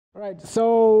Right,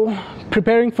 so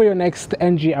preparing for your next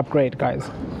NG upgrade,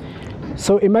 guys.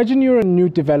 So imagine you're a new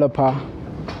developer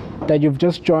that you've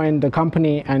just joined the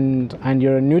company and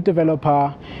you're a new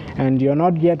developer and you're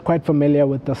not yet quite familiar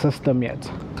with the system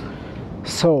yet.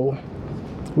 So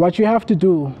what you have to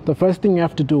do, the first thing you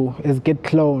have to do is git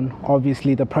clone,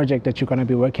 obviously, the project that you're going to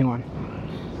be working on.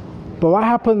 But what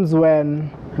happens when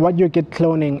what you're git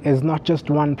cloning is not just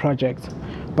one project,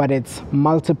 but it's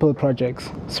multiple projects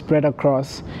spread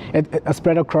across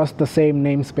the same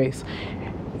namespace.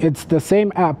 It's the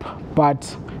same app,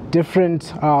 but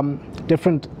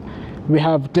we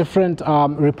have different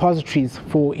repositories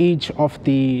for each of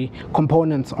the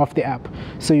components of the app.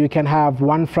 So you can have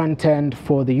one front end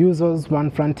for the users,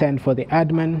 one front end for the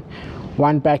admin,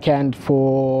 one backend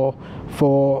for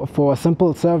a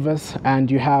simple service,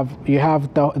 and you have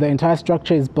the entire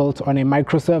structure is built on a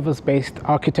microservice-based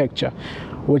architecture,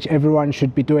 which everyone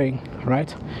should be doing,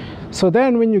 right? So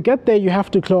then when you get there, you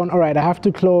have to clone. All right, I have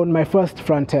to clone my first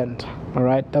front end. All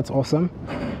right, that's awesome.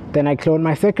 Then I clone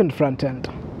my second front end.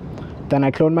 Then I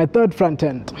clone my third front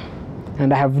end,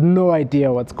 and I have no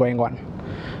idea what's going on.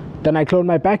 Then I clone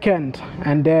my backend,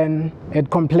 and then it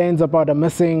complains about a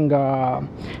missing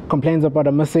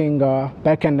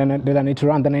backend that I need to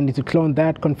run. Then I need to clone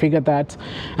that, configure that,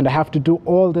 and I have to do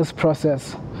all this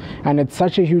process. And it's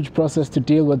such a huge process to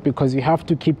deal with because you have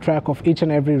to keep track of each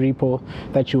and every repo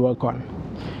that you work on.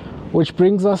 Which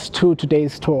brings us to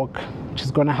today's talk, which is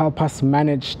going to help us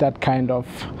manage that kind of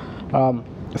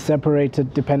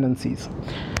separated dependencies.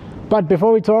 But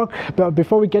before we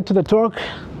get to the talk,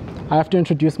 I have to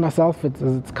introduce myself, as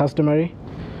it's customary.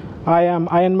 I am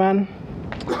Iron Man.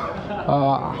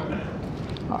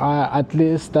 At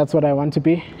least that's what I want to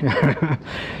be.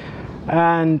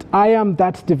 And I am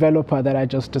that developer that I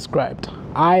just described.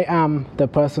 I am the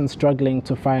person struggling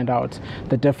to find out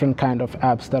the different kind of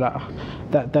apps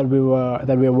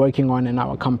that we're working on in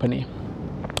our company.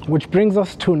 Which brings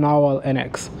us to Nrwl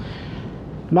NX.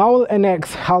 Nrwl NX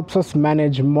helps us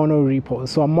manage mono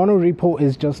repos. So a mono repo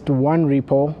is just one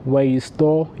repo where you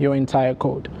store your entire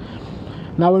code.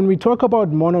 Now, when we talk about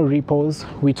mono repos,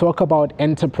 we talk about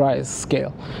enterprise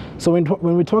scale. So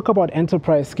when we talk about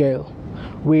enterprise scale,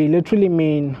 we literally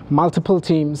mean multiple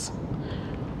teams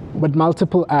with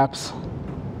multiple apps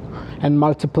and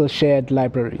multiple shared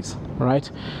libraries,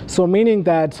 right? So meaning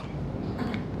that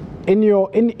in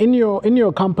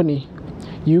your company,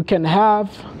 you can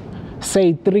have,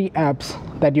 say, 3 apps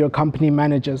that your company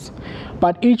manages,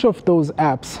 but each of those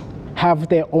apps have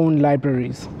their own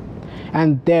libraries,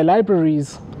 and their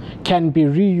libraries can be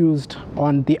reused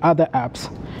on the other apps.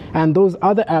 And those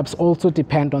other apps also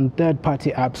depend on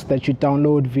third-party apps that you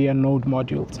download via node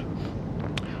modules.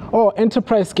 Or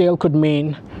enterprise scale could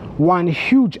mean one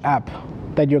huge app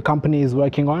that your company is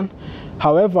working on.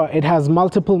 However, it has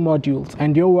multiple modules,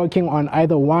 and you're working on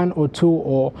either 1 or 2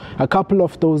 or a couple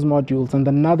of those modules, and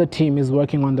another team is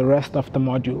working on the rest of the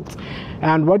modules.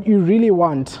 And what you really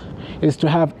want is to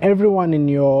have everyone in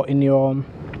your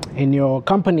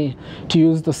company to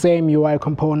use the same UI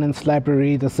components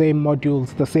library, the same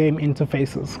modules, the same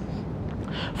interfaces.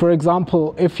 For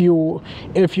example, if you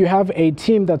have a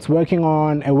team that's working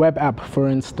on a web app, for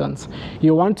instance,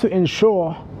 you want to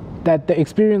ensure that the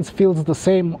experience feels the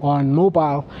same on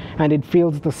mobile and it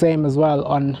feels the same as well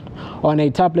on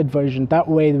a tablet version. That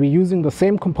way we're using the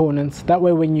same components. That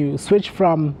way when you switch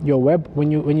from your web, when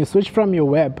you switch from your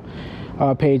web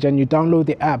page and you download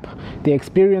the app, the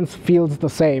experience feels the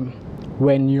same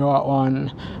when you are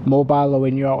on mobile or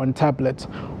when you are on tablet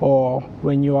or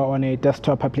when you are on a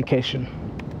desktop application.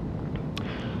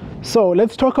 So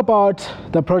let's talk about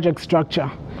the project structure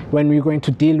when we're going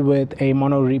to deal with a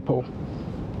mono repo.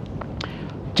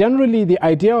 Generally, the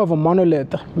idea of a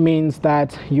monolith means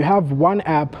that you have one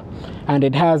app and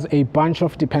it has a bunch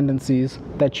of dependencies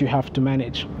that you have to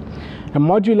manage. A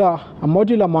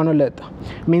modular monolith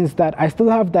means that I still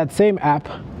have that same app,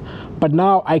 but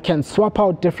now I can swap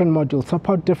out different modules, swap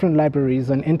out different libraries,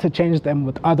 and interchange them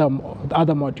with other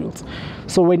modules.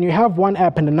 So when you have one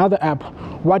app and another app,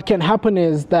 what can happen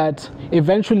is that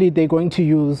eventually they're going to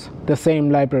use the same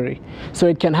library. So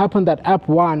it can happen that app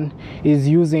 1 is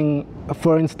using,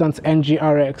 for instance,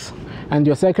 NGRX, and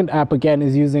your second app again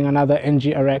is using another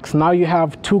NGRX. Now you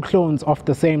have 2 clones of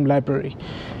the same library,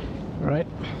 right?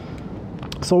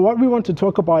 So what we want to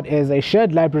talk about is a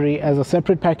shared library as a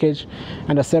separate package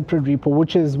and a separate repo,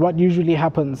 which is what usually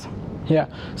happens here.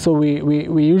 So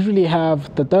we usually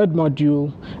have the third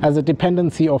module as a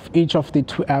dependency of each of the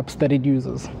 2 apps that it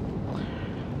uses.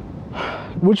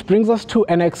 Which brings us to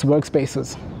NX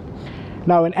workspaces.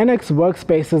 Now, in NX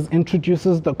Workspaces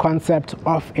introduces the concept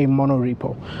of a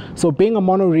monorepo. So being a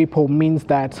monorepo means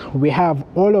that we have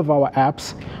all of our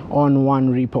apps on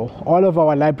one repo, all of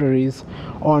our libraries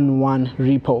on one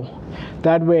repo.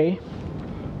 That way,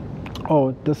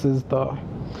 so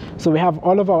we have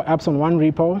all of our apps on one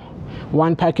repo,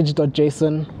 one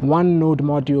package.json, one node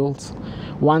modules,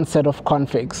 one set of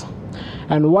configs.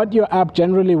 And what your app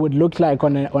generally would look like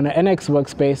on an NX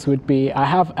workspace would be, I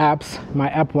have apps, my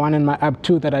app 1 and my app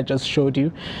 2 that I just showed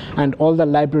you, and all the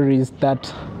libraries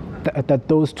that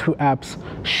those two apps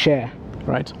share,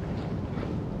 right?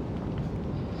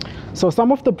 So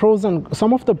some of the pros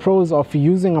of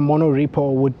using a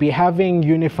monorepo would be having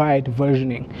unified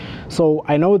versioning. So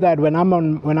I know that when I'm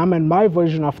in my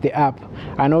version of the app,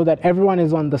 I know that everyone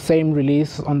is on the same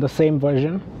release, on the same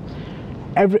version.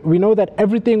 We know that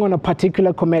everything on a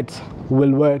particular commit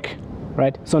will work,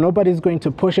 right? So nobody's going to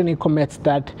push any commits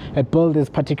that a build is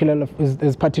particular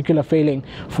failing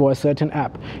for a certain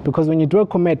app. Because when you do a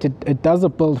commit, it does a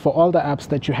build for all the apps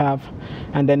that you have,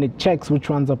 and then it checks which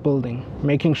ones are building,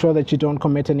 making sure that you don't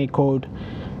commit any code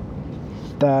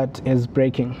that is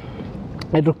breaking.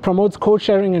 It promotes code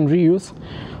sharing and reuse,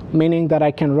 meaning that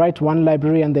I can write one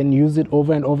library and then use it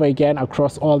over and over again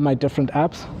across all my different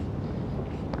apps.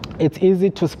 It's easy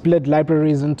to split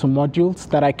libraries into modules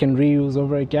that I can reuse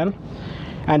over again.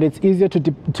 And it's easier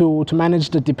to manage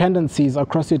the dependencies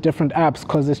across your different apps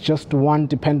because it's just one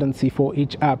dependency for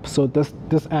each app. So this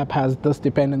app has this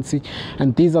dependency,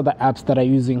 and these are the apps that are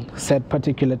using said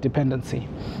particular dependency.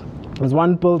 There's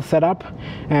one build setup,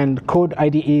 and code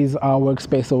IDEs are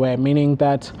workspace aware, meaning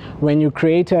that when you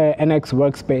create an NX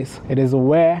workspace, it is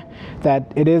aware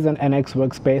that it is an NX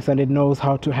workspace and it knows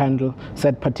how to handle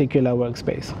said particular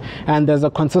workspace. And there's a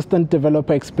consistent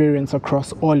developer experience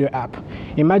across all your app.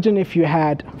 Imagine if you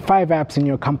had 5 apps in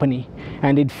your company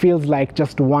and it feels like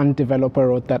just one developer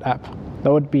wrote that app.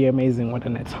 That would be amazing,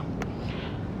 wouldn't it?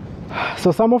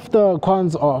 So some of the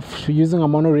cons of using a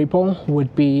monorepo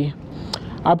would be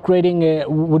when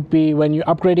you're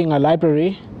upgrading a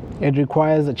library, it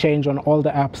requires a change on all the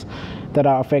apps that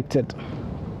are affected.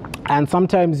 And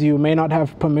sometimes you may not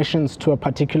have permissions to a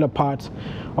particular part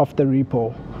of the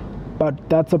repo. But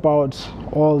that's about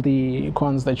all the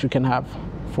cons that you can have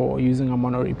for using a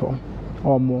monorepo,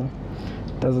 or more,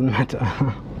 doesn't matter.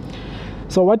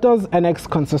 So what does NX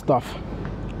consist of?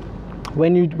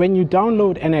 When you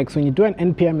download NX, when you do an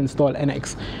npm install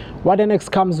NX, what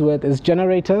NX comes with is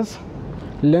generators,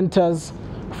 linters,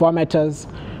 formatters,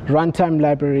 runtime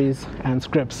libraries, and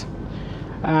scripts.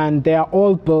 And they are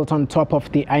all built on top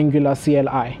of the Angular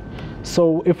CLI.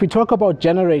 So if we talk about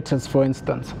generators, for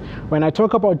instance, when I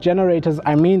talk about generators,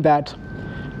 I mean that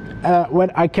when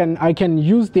I can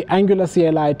use the Angular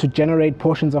CLI to generate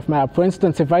portions of my app. For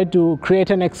instance, if I do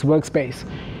create an NX workspace,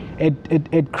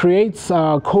 it creates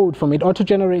code for me. It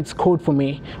auto-generates code for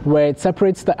me where it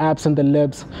separates the apps and the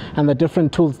libs and the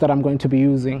different tools that I'm going to be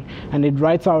using, and it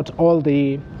writes out all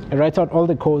the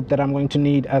code that I'm going to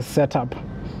need as setup.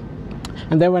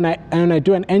 And then when I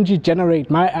do an ng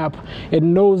generate my app, it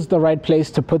knows the right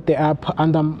place to put the app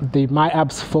under the my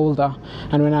apps folder.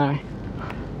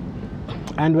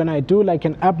 And when I do like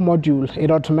an app module,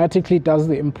 it automatically does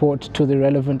the import to the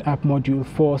relevant app module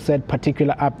for said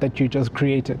particular app that you just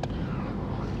created.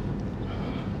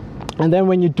 And then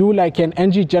when you do like an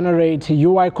ng generate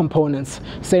UI components,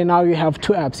 say now you have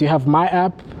 2 apps, you have my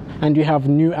app and you have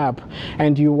new app,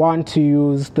 and you want to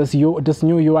use this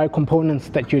new UI components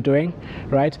that you're doing,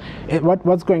 right?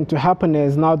 What's going to happen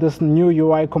is now this new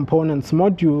UI components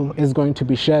module is going to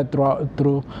be shared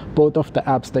through both of the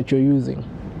apps that you're using,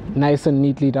 nice and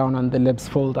neatly down on the libs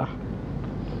folder.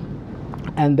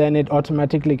 And then it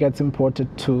automatically gets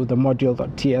imported to the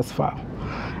module.ts file.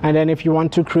 And then if you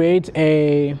want to create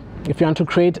a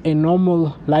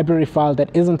normal library file that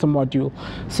isn't a module,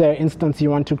 say for instance you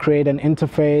want to create an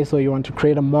interface, or you want to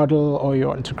create a model, or you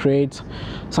want to create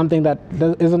something that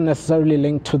isn't necessarily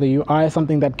linked to the UI,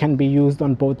 something that can be used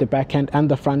on both the backend and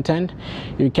the front end,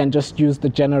 you can just use the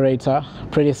generator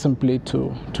pretty simply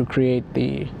to create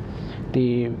the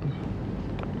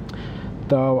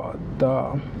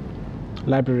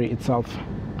library itself,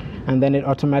 and then it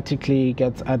automatically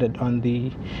gets added on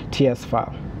the TS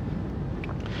file.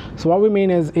 So what we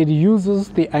mean is it uses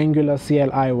the Angular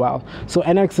CLI well. So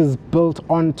NX is built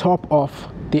on top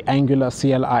of the Angular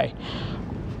CLI,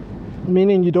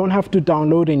 meaning you don't have to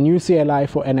download a new CLI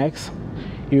for NX.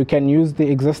 You can use the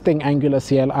existing Angular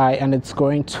CLI and it's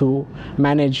going to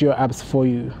manage your apps for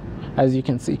you as you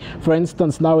can see. For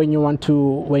instance, now when you want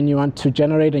to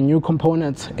generate a new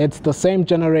component, it's the same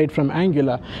generate from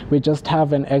Angular. We just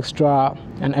have an extra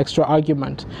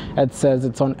argument that says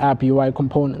it's on app UI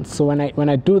components. So when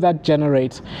I do that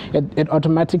generate, it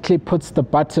automatically puts the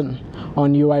button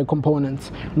on UI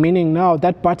components, meaning now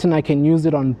that button I can use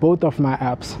it on both of my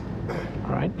apps,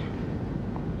 right?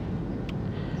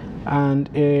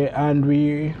 And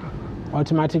we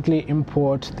automatically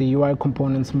import the UI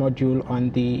components module on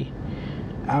the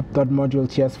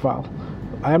app.module.ts file.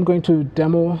 I am going to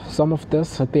demo some of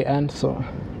this at the end, so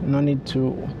no need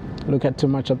to look at too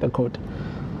much of the code.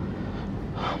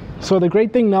 So the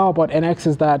great thing now about NX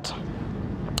is that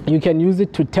you can use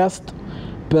it to test,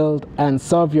 build, and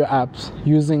serve your apps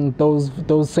using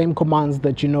those same commands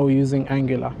that you know using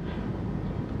Angular.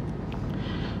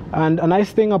 And a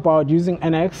nice thing about using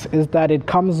NX is that it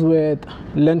comes with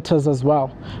linters as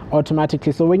well,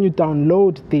 automatically. So when you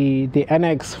download the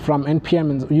NX from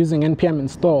npm using npm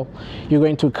install, you're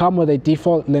going to come with a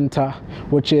default linter,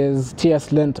 which is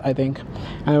tslint, I think.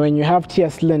 And when you have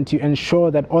tslint, you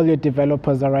ensure that all your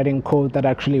developers are writing code that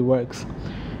actually works.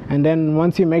 And then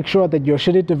once you make sure that your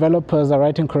shitty developers are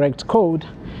writing correct code,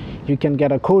 you can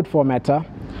get a code formatter.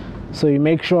 So you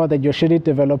make sure that your shitty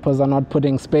developers are not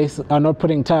putting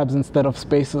tabs instead of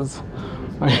spaces.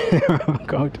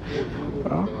 Code.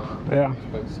 Yeah.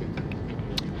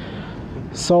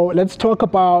 So let's talk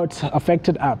about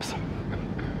affected apps.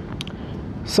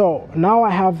 So now I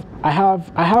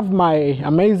have my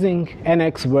amazing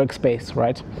NX workspace,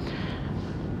 right?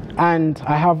 And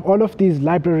I have all of these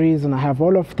libraries and I have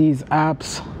all of these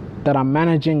apps that I'm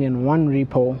managing in one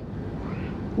repo.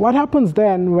 What happens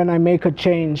then when I make a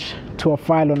change to a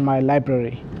file on my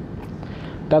library?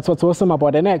 That's what's awesome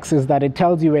about NX, is that it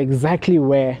tells you exactly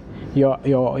where your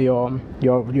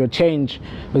change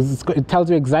is. It tells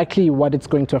you exactly what it's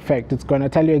going to affect. It's going to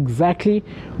tell you exactly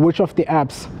which of the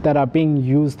apps that are being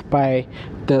used by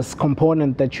this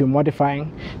component that you're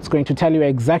modifying. It's going to tell you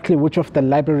exactly which of the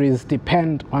libraries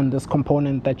depend on this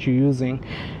component that you're using.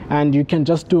 And you can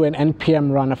just do an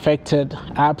npm run affected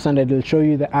apps and it'll show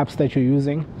you the apps that you're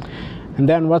using. And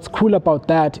then what's cool about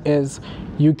that is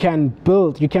you can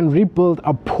rebuild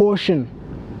a portion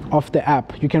of the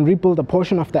app. You can rebuild a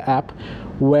portion of the app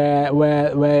where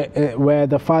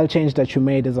the file change that you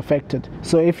made is affected.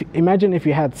 So imagine if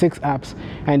you had 6 apps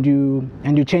and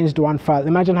you changed one file.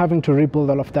 Imagine having to rebuild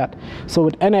all of that. So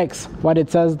with NX, what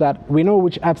it says that we know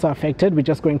which apps are affected. We're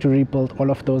just going to rebuild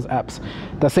all of those apps.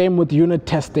 The same with unit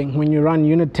testing. When you run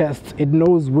unit tests, it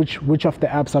knows which of the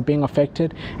apps are being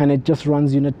affected, and it just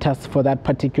runs unit tests for that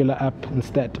particular app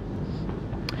instead.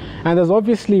 And there's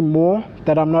obviously more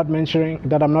that I'm not mentioning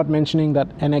that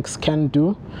NX can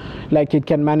do. Like it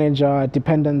can manage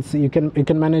dependency. It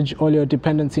can manage all your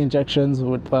dependency injections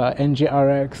with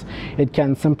ngrx. It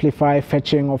can simplify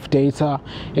fetching of data.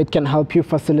 It can help you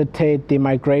facilitate the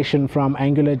migration from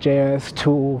Angular.js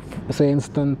to, say,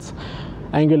 instance,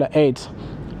 Angular 8.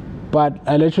 But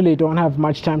I literally don't have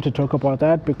much time to talk about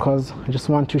that because I just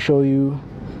want to show you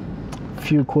a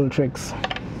few cool tricks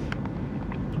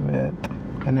with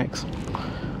NX.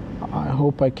 I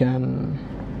hope I can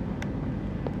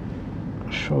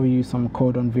show you some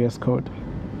code on VS Code.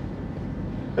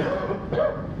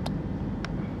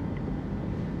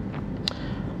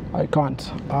 I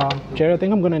can't. Jerry, I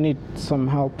think I'm gonna need some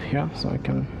help here so I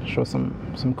can show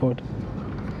some code.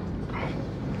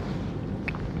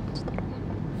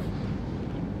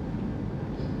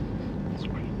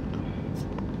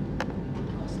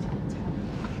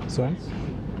 Sorry?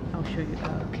 I'll show you.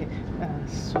 Okay,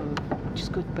 so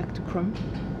just go back to Chrome.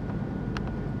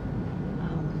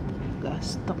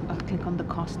 Stop. Click on the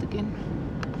cast again.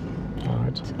 All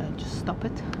right. Just stop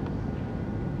it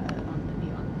on the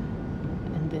new,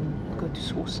 and then go to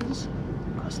sources,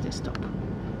 cast desktop,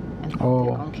 and click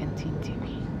on Canteen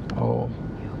TV. Oh.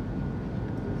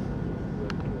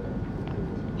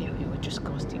 Yeah, you were just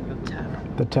casting your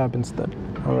tab. The tab instead.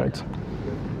 All right.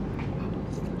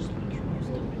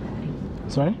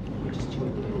 Sorry?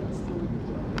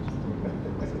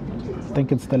 I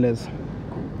think it still is.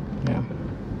 Yeah.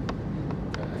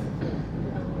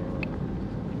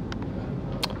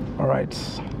 All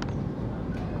right.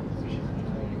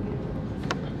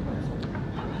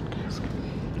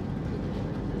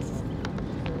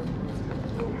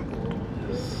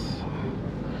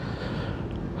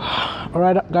 All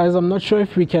right, guys, I'm not sure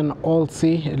if we can all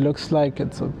see. It looks like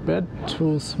it's a bit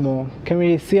too small. Can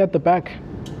we see at the back?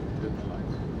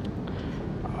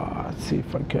 Let's see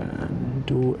if I can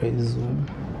do a zoom.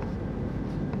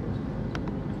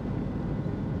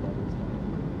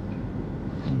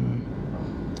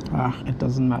 It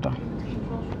doesn't matter.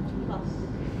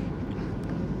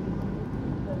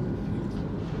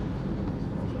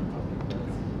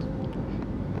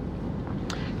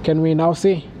 Can we now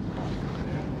see?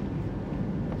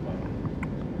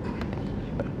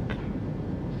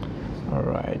 All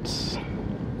right.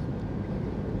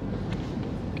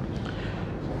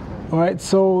 All right,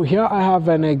 so here I have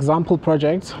an example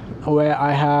project where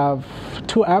I have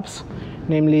two apps,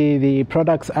 namely the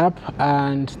products app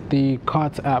and the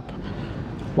carts app.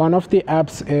 One of the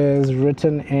apps is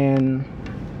written in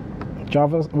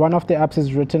Java, one of the apps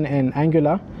is written in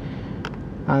Angular,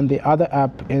 and the other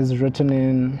app is written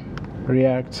in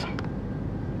React,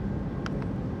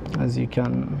 as you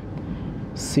can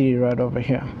see right over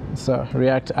here. It's a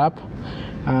React app,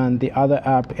 and the other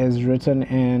app is written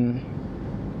in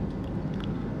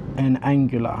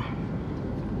Angular,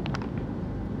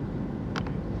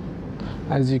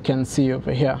 as you can see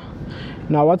over here.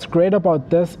 Now what's great about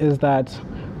this is that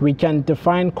we can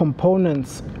define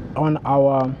components on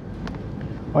our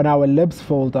libs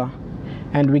folder,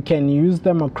 and we can use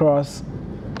them across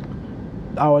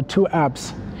our two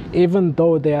apps, even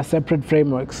though they are separate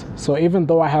frameworks. So even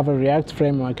though I have a React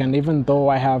framework and even though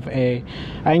I have a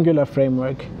Angular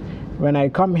framework, when I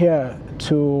come here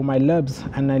to my libs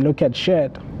and I look at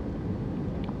shared,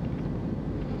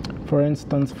 for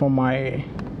instance, for my,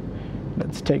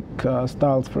 let's take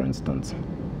styles for instance.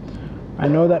 I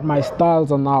know that my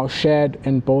styles are now shared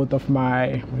in both of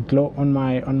my on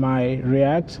my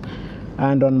React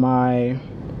and on my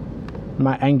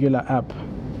Angular app.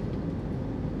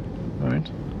 All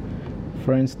right.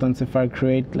 For instance, if I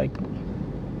create like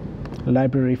a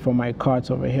library for my cards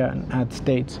over here and add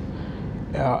state,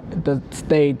 that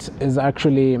state is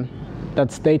actually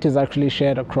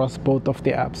shared across both of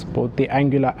the apps, both the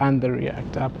Angular and the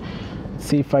React app. Let's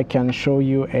see if I can show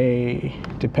you a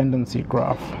dependency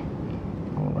graph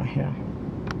over here.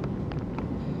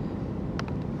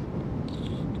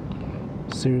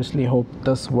 Seriously hope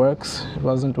this works. It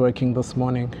wasn't working this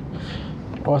morning.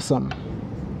 Awesome.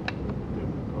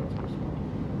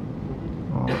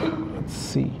 Let's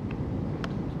see.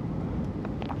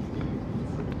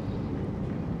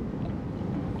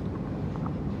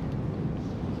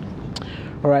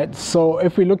 All right, so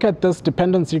if we look at this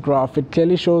dependency graph, it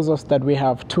clearly shows us that we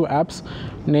have two apps,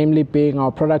 namely being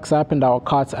our products app and our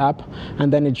carts app,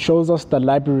 and then it shows us the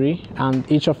library and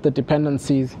each of the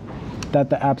dependencies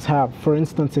that the apps have. For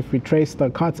instance, if we trace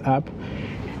the carts app,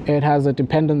 it has a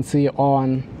dependency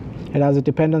on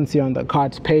the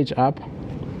carts page app,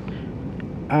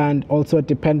 and also a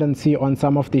dependency on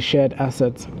some of the shared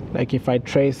assets. Like if I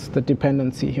trace the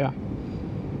dependency here,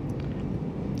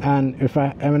 and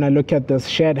when I look at this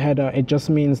shared header, it just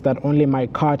means that only my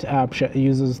cart app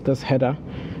uses this header,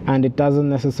 and it's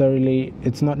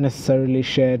not necessarily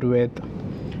shared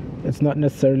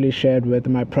with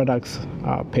my products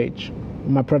page,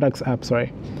 my products app,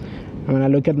 sorry. And when I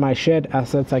look at my shared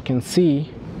assets, I can see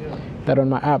that on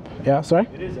my app. Yeah, sorry?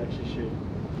 It is actually shared.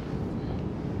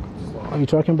 Are you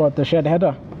talking about the shared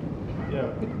header? Yeah,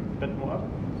 a bit more up.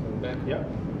 Yeah.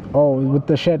 Oh, with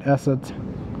the shared assets.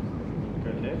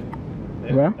 Go left.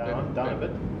 Where? Down a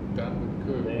bit. Down with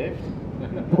curve. Left.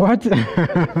 What?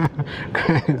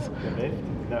 Left.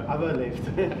 No, other left.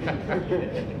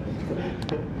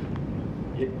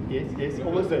 Yes,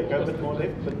 almost there. Go a bit more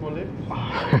left,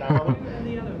 Down.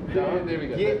 There we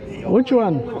go. Yeah. Which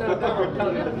one?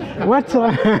 What?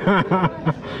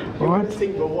 What?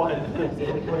 Single one.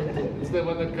 It's the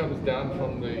one that comes down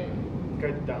from the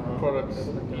Go down. products.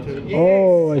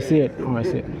 Oh, I see it. Oh, I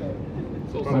see it.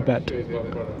 It's also My bad. shared by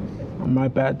products. My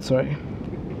bad, sorry.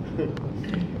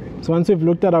 So once we've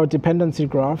looked at our dependency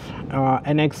graph,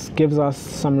 NX gives us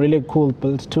some really cool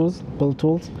build tools.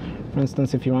 For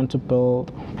instance, if you want to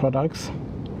build products, Is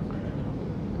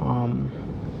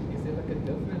there like a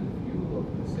different view of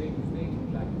the same thing,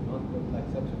 like not with like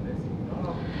such a messy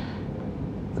graph?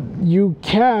 you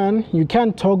can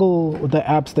toggle the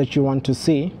apps that you want to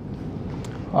see.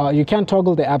 You can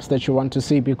toggle the apps that you want to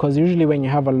see, because usually when you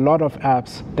have a lot of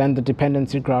apps, then the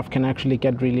dependency graph can actually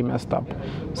get really messed up.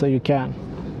 So you can.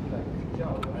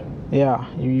 Yeah,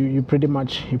 you pretty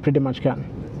much can.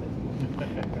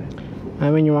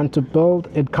 And when you want to build,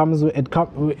 it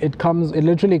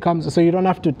literally comes, so you don't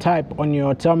have to type on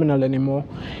your terminal anymore.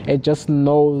 It just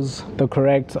knows the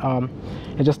correct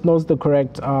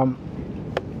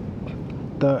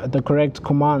the correct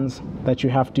commands that you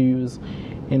have to use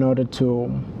in order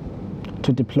to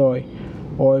deploy.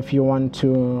 Or if you want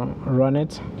to run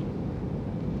it,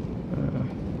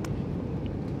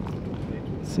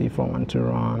 let's see if I want to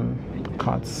run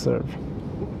cart serve.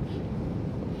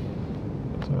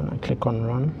 So when I click on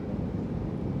run,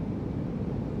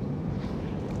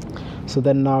 so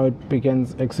then now it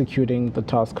begins executing the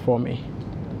task for me.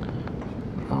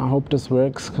 I hope this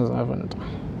works, because I haven't.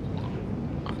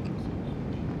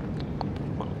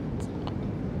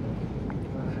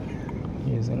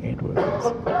 using 8 workers.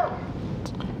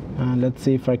 And let's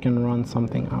see if I can run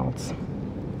something else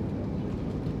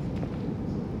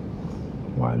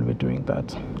while we're doing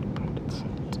that.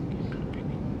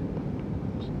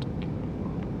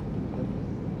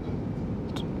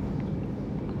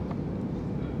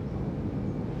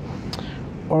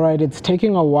 Alright, it's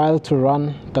taking a while to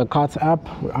run the carts app.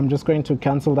 I'm just going to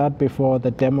cancel that before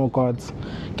the demo gods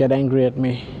get angry at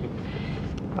me.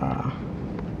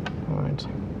 Alright.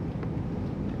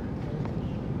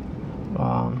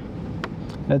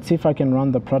 Let's see if I can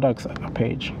run the products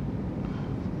page.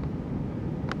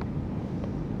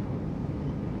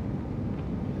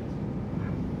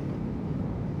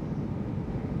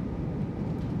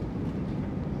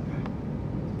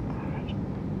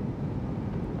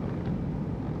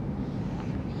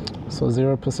 So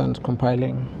 0%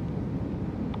 compiling.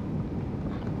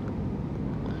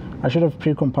 I should have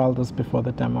pre-compiled this before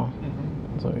the demo,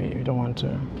 so you don't want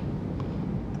to.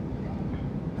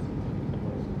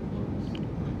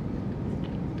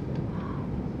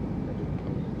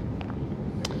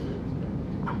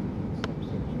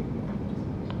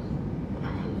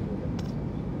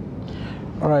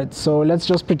 All right, so let's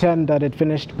just pretend that it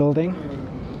finished building.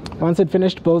 Once it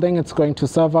finished building, it's going to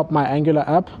serve up my Angular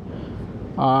app.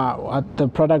 The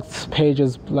products page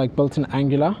is like built in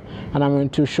Angular, and I'm going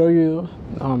to show you.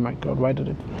 Oh my god, why did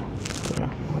it? Yeah,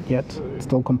 not yet. It's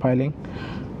still compiling.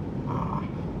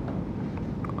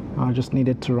 I just need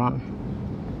it to run.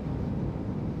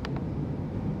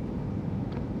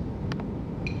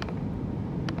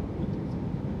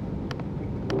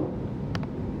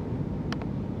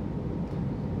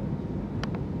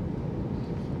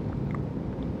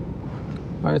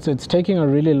 Alright, so it's taking a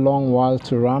really long while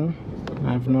to run.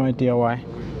 I have no idea why.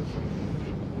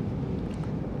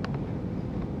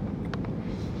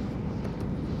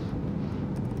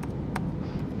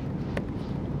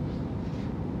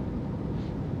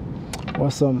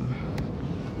 Awesome.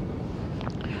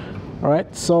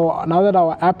 Alright, so now that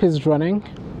our app is running,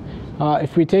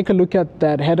 if we take a look at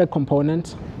that header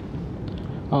component,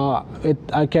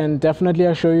 I can definitely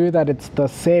assure you that it's the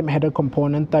same header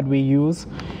component that we use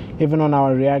even on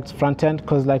our React front end,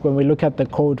 because like when we look at the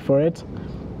code for it,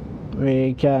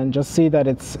 we can just see that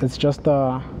it's just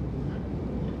a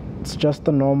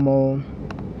normal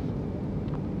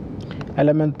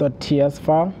element.ts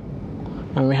file,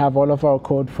 and we have all of our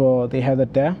code for the header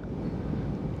there,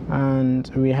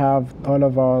 and we have all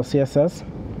of our CSS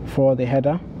for the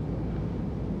header.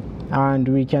 And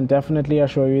we can definitely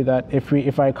assure you that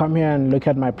if I come here and look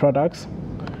at my products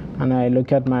and I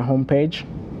look at my home page,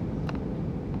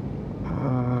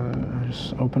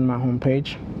 just open my home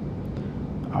page,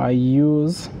 I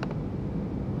use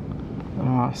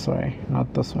sorry,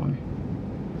 not this one.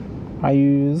 I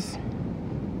use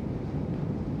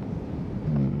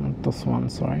not this one,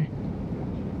 sorry.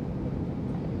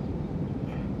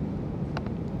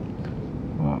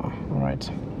 All right.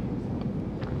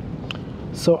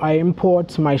 So I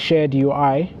import my shared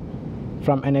UI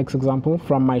from NX example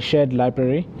from my shared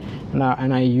library, and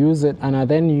I use it, and I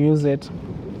then use it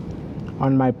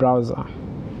on my browser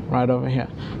right over here.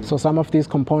 So some of these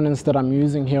components that I'm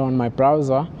using here on my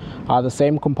browser are the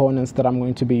same components that I'm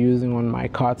going to be using on my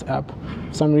carts app.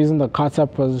 For some reason the carts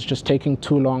app was just taking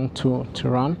too long to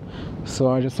run,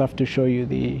 so I just have to show you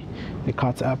the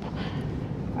carts app.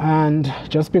 And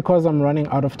just because I'm running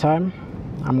out of time,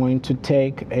 I'm going to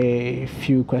take a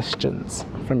few questions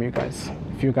from you guys,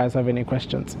 if you guys have any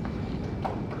questions.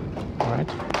 All right.